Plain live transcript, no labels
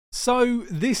So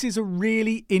this is a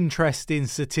really interesting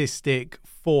statistic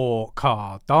for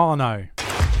Cardano.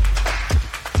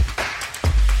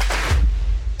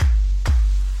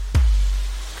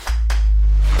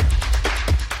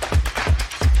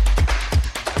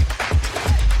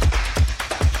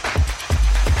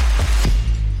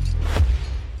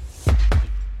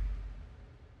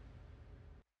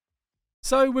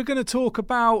 So we're going to talk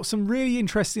about some really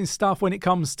interesting stuff when it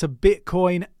comes to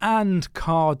Bitcoin and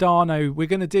Cardano. We're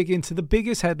going to dig into the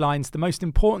biggest headlines, the most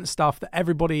important stuff that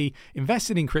everybody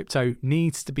invested in crypto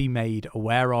needs to be made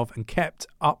aware of and kept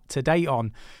up to date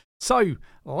on. So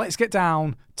let's get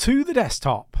down to the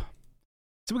desktop.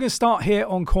 So we're going to start here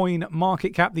on coin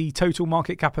market cap. The total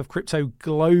market cap of crypto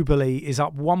globally is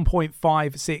up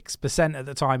 1.56% at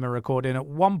the time of recording at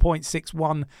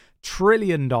 $1.61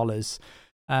 trillion.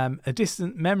 A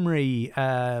distant memory,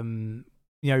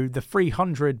 the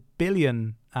 300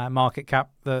 billion market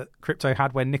cap that crypto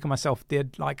had when Nick and myself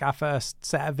did like our first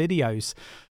set of videos.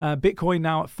 Bitcoin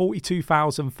now at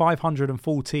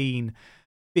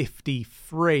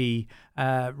 42,514.53.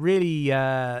 Really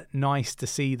nice to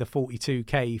see the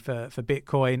 42k for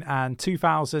Bitcoin and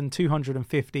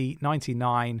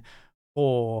 2,250.99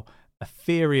 for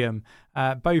Ethereum,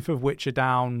 both of which are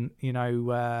down,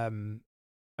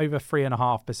 over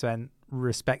 3.5%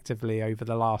 respectively over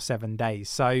the last 7 days.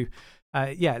 So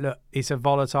look, it's a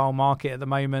volatile market at the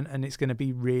moment and it's going to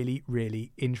be really,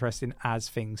 really interesting as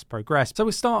things progress. So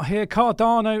we'll start here.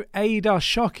 Cardano ADA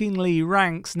shockingly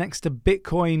ranks next to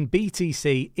Bitcoin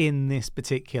BTC in this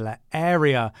particular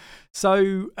area.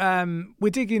 So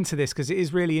we'll dig into this because it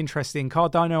is really interesting.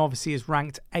 Cardano obviously is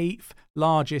ranked 8th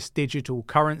largest digital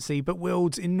currency, but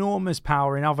wields enormous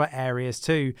power in other areas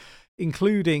too,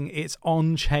 including its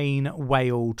on-chain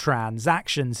whale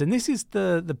transactions. And this is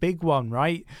the big one,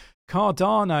 right?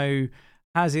 Cardano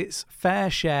has its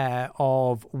fair share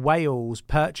of whales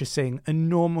purchasing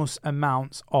enormous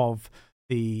amounts of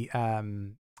the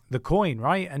coin,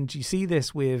 right? And you see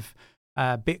this with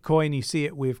Bitcoin, you see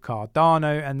it with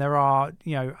Cardano, and there are,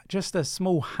 just a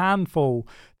small handful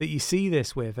that you see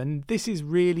this with. And this is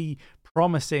really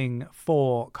promising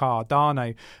for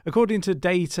Cardano. According to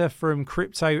data from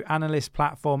crypto analyst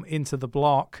platform Into the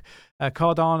Block,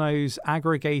 Cardano's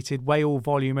aggregated whale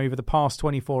volume over the past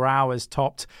 24 hours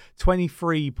topped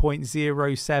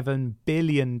 $23.07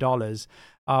 billion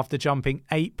after jumping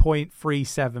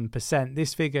 8.37%.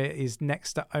 This figure is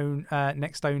next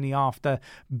only after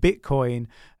Bitcoin,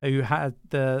 who had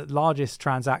the largest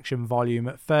transaction volume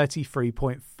at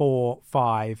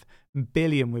 33.45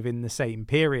 billion within the same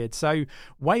period. So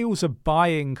whales are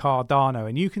buying Cardano,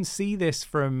 and you can see this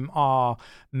from our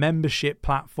membership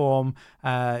platform,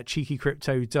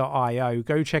 cheekycrypto.io.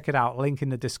 Go check it out, link in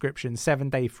the description.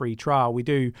 7-day free trial. We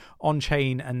do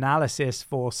on-chain analysis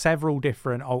for several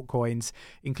different altcoins,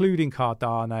 including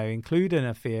Cardano, including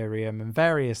Ethereum and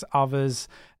various others,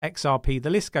 XRP, the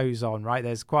list goes on, right?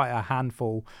 There's quite a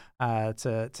handful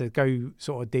to go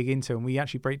sort of dig into, and we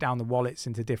actually break down the wallets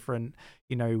into different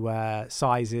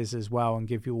sizes as well, and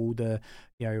give you all the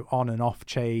on and off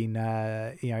chain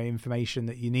information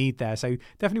that you need there. So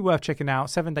definitely worth checking out.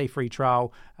 7-day free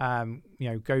trial.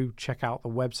 Go check out the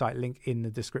website, link in the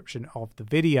description of the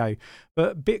video.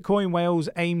 But Bitcoin whales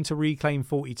aim to reclaim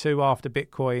 42 after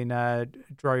Bitcoin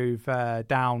drove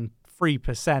down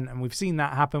 3%, and we've seen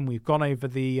that happen. We've gone over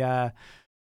the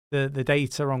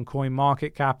data on coin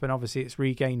market cap, and obviously it's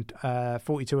regained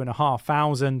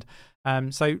 42,500.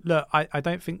 So look, I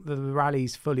don't think the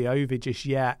rally's fully over just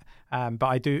yet, but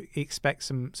I do expect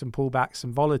some pullbacks,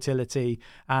 some volatility,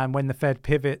 and when the Fed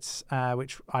pivots,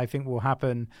 which I think will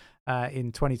happen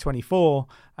in 2024,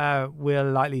 we're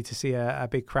likely to see a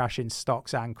big crash in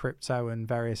stocks and crypto and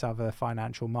various other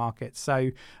financial markets.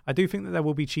 So I do think that there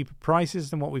will be cheaper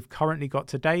prices than what we've currently got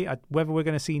today. Whether we're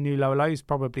going to see new lower lows,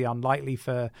 probably unlikely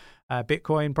for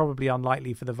Bitcoin, probably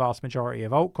unlikely for the vast majority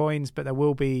of altcoins, but there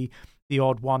will be the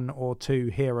odd one or two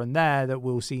here and there that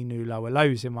will see new lower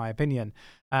lows, in my opinion.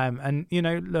 And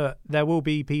look, there will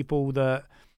be people that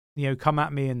come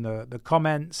at me in the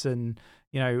comments, and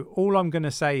all I'm going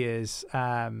to say is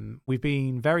we've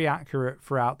been very accurate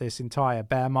throughout this entire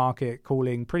bear market,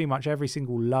 calling pretty much every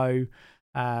single low,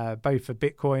 both for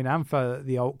Bitcoin and for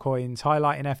the altcoins,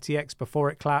 highlighting FTX before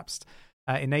it collapsed,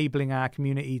 enabling our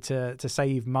community to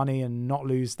save money and not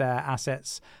lose their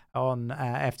assets on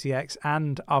FTX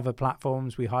and other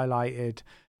platforms. We highlighted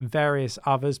various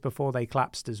others before they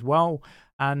collapsed as well.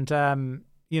 And,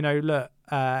 look,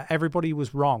 everybody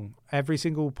was wrong. Every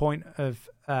single point of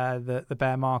the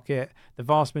bear market, the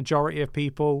vast majority of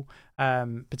people,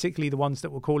 particularly the ones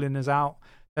that were calling us out,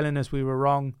 telling us we were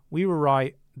wrong, we were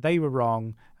right. They were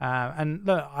wrong. And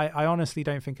look, I honestly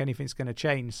don't think anything's going to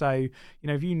change. So,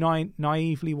 if you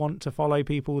naively want to follow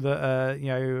people that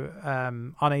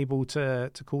are, unable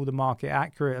to call the market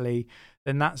accurately,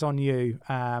 then that's on you.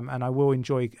 And I will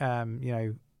enjoy,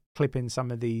 clipping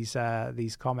some of these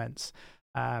comments.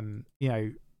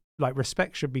 Like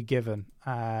respect should be given.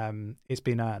 It's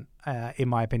been earned, in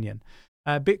my opinion.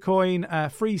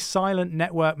 Bitcoin, free silent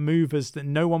network movers that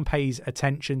no one pays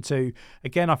attention to.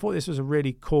 Again, I thought this was a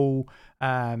really cool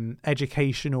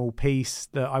educational piece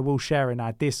that I will share in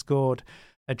our Discord.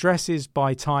 Addresses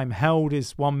by time held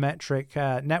is one metric,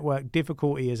 network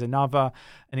difficulty is another,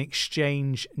 and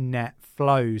exchange net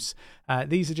flows.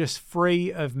 These are just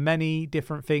three of many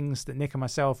different things that Nick and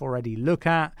myself already look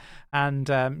at, and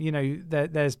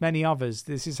there's many others.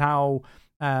 This is how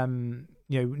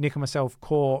Nick and myself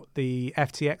caught the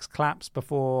FTX collapse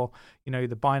before the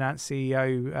Binance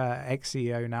CEO,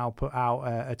 ex-CEO now, put out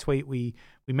a tweet. We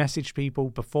messaged people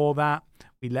before that.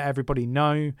 We let everybody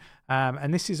know,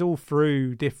 and this is all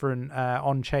through different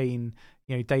on-chain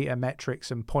data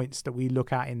metrics and points that we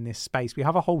look at in this space. We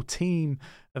have a whole team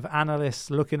of analysts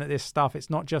looking at this stuff. It's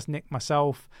not just Nick,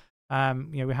 myself.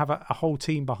 We have a whole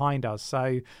team behind us.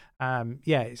 So,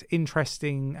 it's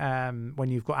interesting when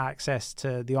you've got access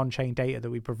to the on-chain data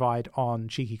that we provide on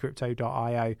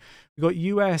cheekycrypto.io. We've got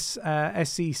US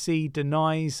SEC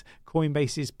denies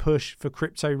Coinbase's push for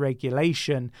crypto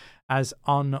regulation as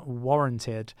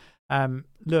unwarranted.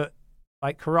 Look,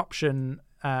 like corruption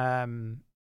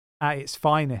at its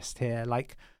finest here.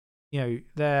 Like,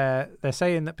 they're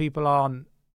saying that people aren't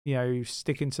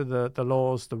sticking to the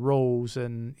laws, the rules,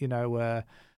 and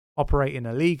operating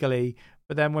illegally.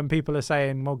 But then when people are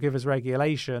saying, well, give us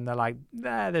regulation, they're like,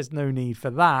 there's no need for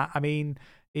that. I mean,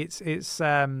 it's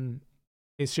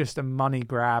just a money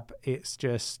grab. It's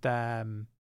just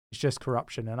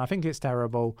corruption, and I think it's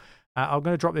terrible. I'm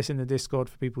going to drop this in the Discord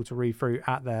for people to read through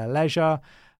at their leisure.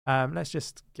 Let's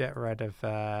just get rid of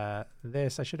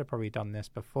this. I should have probably done this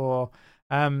before.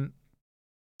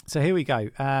 So here we go.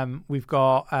 We've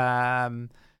got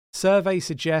survey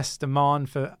suggests demand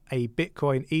for a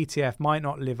Bitcoin ETF might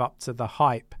not live up to the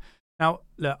hype. Now,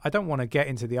 look, I don't want to get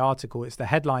into the article. It's the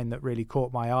headline that really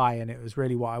caught my eye, and it was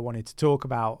really what I wanted to talk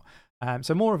about.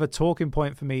 So more of a talking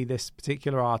point for me, this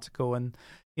particular article. And,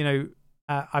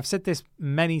 I've said this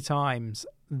many times,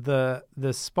 the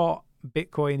spot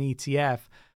Bitcoin ETF,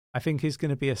 I think, is going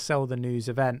to be a sell the news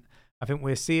event. I think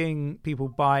we're seeing people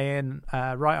buy in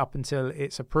right up until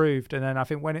it's approved. And then I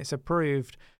think when it's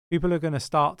approved, people are going to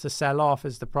start to sell off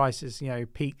as the prices,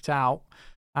 peaked out.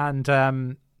 And,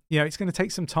 it's going to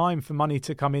take some time for money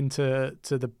to come into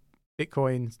the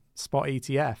Bitcoin spot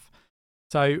ETF.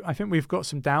 So I think we've got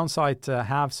some downside to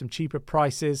have some cheaper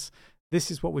prices.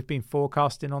 This is what we've been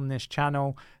forecasting on this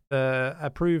channel. The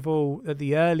approval at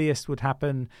the earliest would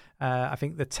happen, I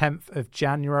think, the 10th of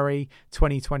January,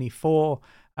 2024.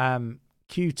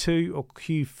 Q2 or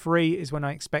Q3 is when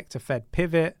I expect a Fed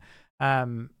pivot. A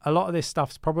lot of this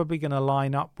stuff's probably going to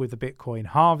line up with the Bitcoin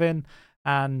halving.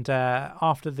 And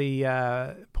after the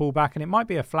pullback, and it might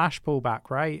be a flash pullback,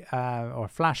 right? Or a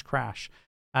flash crash.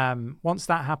 Once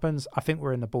that happens, I think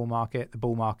we're in the bull market. The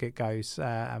bull market goes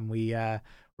and we're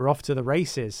off to the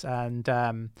races. And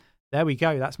there we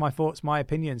go. That's my thoughts, my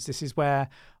opinions. This is where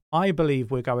I believe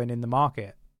we're going in the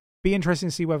market. Be interesting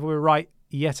to see whether we're right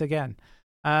yet again.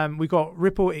 We got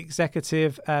Ripple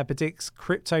executive predicts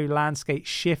crypto landscape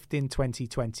shift in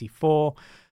 2024.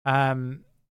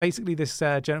 Basically, this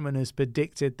gentleman has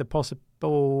predicted the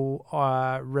possible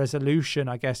resolution,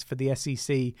 I guess, for the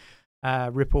SEC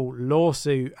Ripple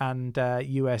lawsuit and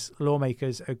US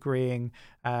lawmakers agreeing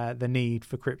the need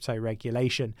for crypto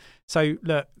regulation. So,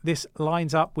 look, this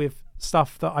lines up with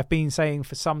stuff that I've been saying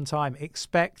for some time.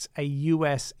 Expect a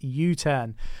US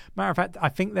U-turn. Matter of fact, I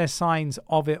think there's signs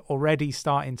of it already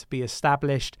starting to be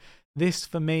established. This,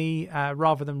 for me,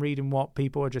 rather than reading what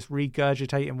people are just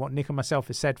regurgitating what Nick and myself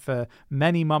have said for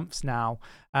many months now,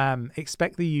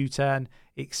 expect the U-turn,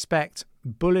 expect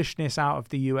bullishness out of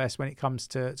the US when it comes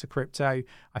to crypto.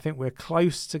 I think we're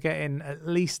close to getting at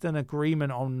least an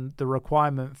agreement on the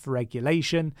requirement for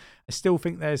regulation. I still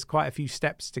think there's quite a few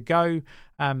steps to go,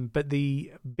 but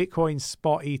the Bitcoin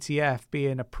spot ETF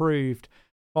being approved,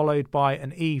 followed by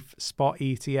an ETH spot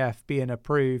ETF being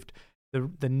approved,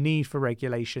 the need for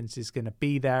regulations is going to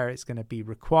be there. It's going to be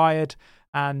required.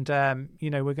 And,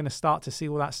 we're going to start to see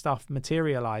all that stuff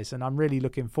materialize. And I'm really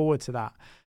looking forward to that.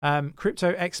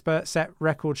 Crypto expert set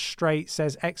record straight,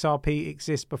 says XRP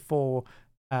exists before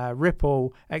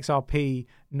Ripple, XRP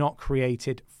not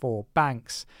created for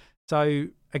banks. So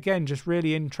again, just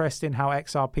really interesting how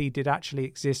XRP did actually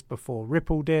exist before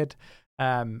Ripple did.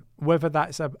 Whether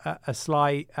that's a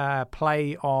slight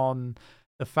play on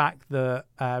the fact that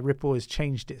Ripple has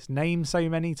changed its name so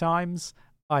many times,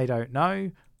 I don't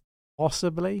know.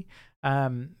 Possibly.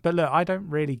 But look, I don't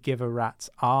really give a rat's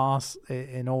arse,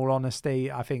 in all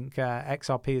honesty. I think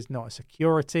XRP is not a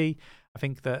security. I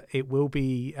think that it will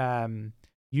be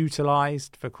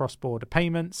utilized for cross-border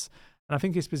payments. And I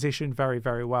think it's positioned very,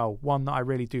 very well. One that I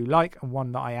really do like and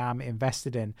one that I am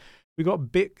invested in. We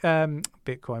got Bitcoin.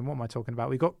 What am I talking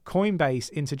about? We got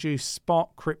Coinbase introduced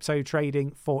spot crypto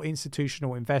trading for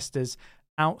institutional investors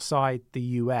outside the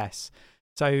US.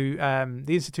 So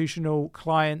the institutional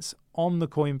clients on the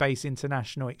Coinbase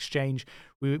International Exchange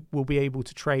will be able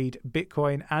to trade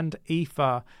Bitcoin and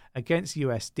Ether against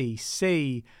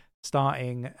USDC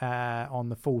starting on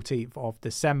the 14th of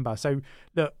December. So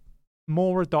look,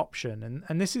 more adoption,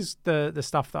 and this is the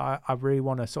stuff that I really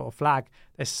want to sort of flag.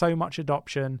 There's so much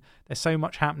adoption, there's so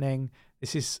much happening.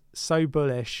 This is so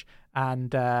bullish,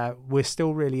 and we're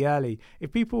still really early.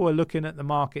 If people are looking at the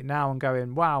market now and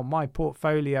going, wow, my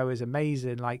portfolio is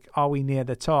amazing, like, are we near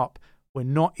the top? We're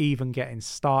not even getting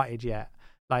started yet.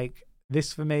 Like,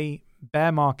 this for me,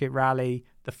 bear market rally,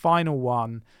 the final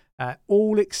one,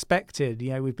 all expected.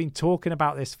 You know, we've been talking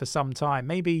about this for some time.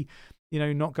 Maybe, you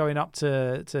know, not going up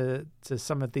to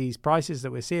some of these prices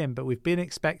that we're seeing, but we've been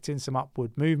expecting some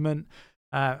upward movement.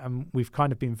 And we've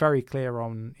kind of been very clear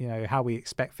on, you know, how we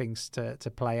expect things to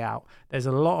play out. There's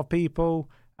a lot of people,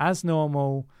 as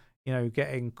normal, you know,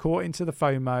 getting caught into the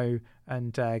FOMO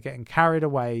and getting carried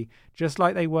away, just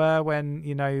like they were when,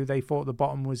 you know, they thought the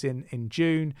bottom was in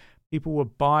June. People were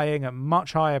buying at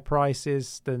much higher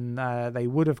prices than they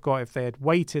would have got if they had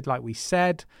waited, like we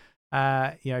said,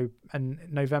 you know, and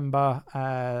November,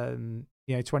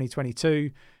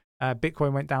 2022.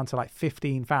 Bitcoin went down to like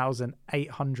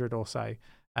 15,800 or so,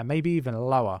 maybe even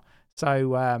lower.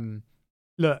 So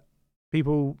look,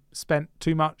 people spent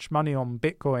too much money on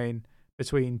Bitcoin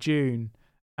between June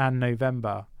and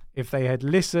November. If they had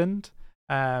listened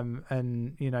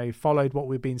and, you know, followed what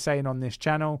we've been saying on this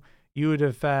channel, you would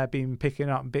have been picking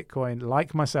up Bitcoin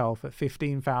like myself at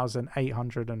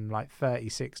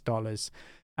 $15,836.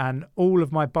 And all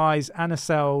of my buys and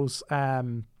sells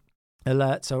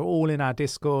alerts are all in our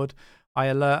Discord. I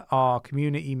alert our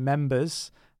community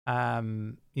members,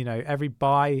 you know, every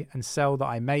buy and sell that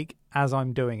I make as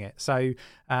I'm doing it. So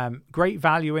great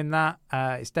value in that.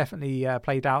 It's definitely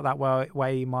played out that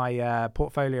way. My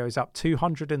portfolio is up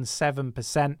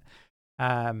 207%.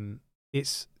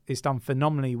 It's done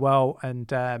phenomenally well.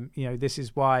 And, you know, this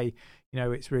is why, you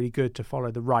know, it's really good to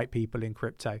follow the right people in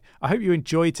crypto. I hope you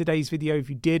enjoyed today's video. If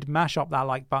you did, mash up that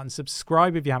like button,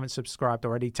 subscribe if you haven't subscribed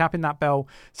already, tapping that bell,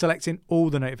 selecting all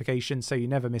the notifications so you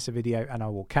never miss a video, and I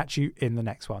will catch you in the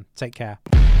next one. Take care.